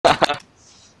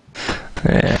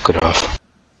Yeah. Good enough.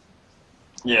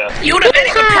 Yeah. You're a very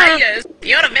good player.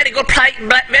 You're a very good player.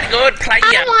 I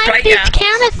like this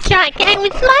Counter-Strike game.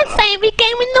 It's my favorite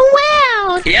game in the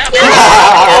world. Yeah.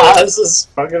 This is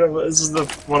one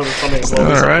of the funniest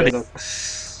levels.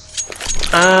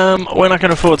 Alrighty. When I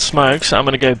can afford smokes, I'm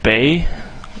gonna go B.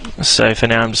 So for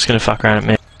now, I'm just gonna fuck around at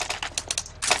mid.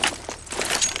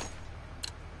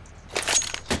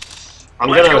 I'm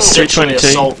gonna essentially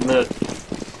assault mid.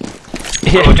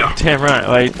 Yeah, damn right.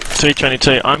 Wait,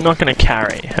 322. I'm not gonna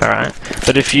carry, alright?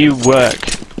 But if you work,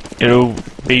 it'll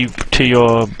be to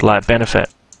your, like, benefit.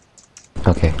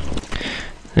 Okay.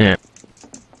 Yeah.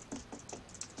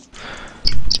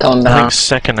 Going I down. think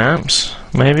second amps,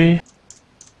 maybe?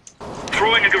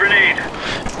 Throwing a grenade.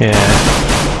 Yeah.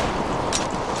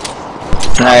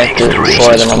 I have to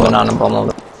deploy them on banana bomb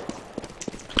over.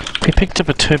 We picked up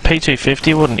a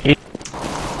P250, wouldn't it?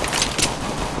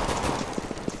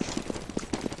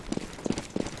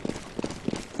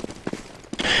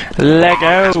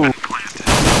 Lego!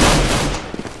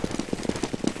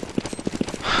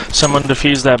 Someone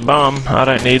defuse that bomb. I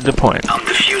don't need the point. I'm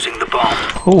defusing the bomb.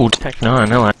 Ooh, Tech 9,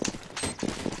 hello.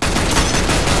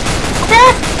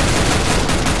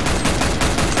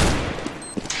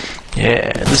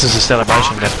 Yeah, this is a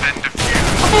celebration, then.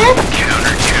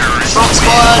 Shots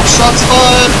fired! Shots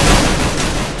fired!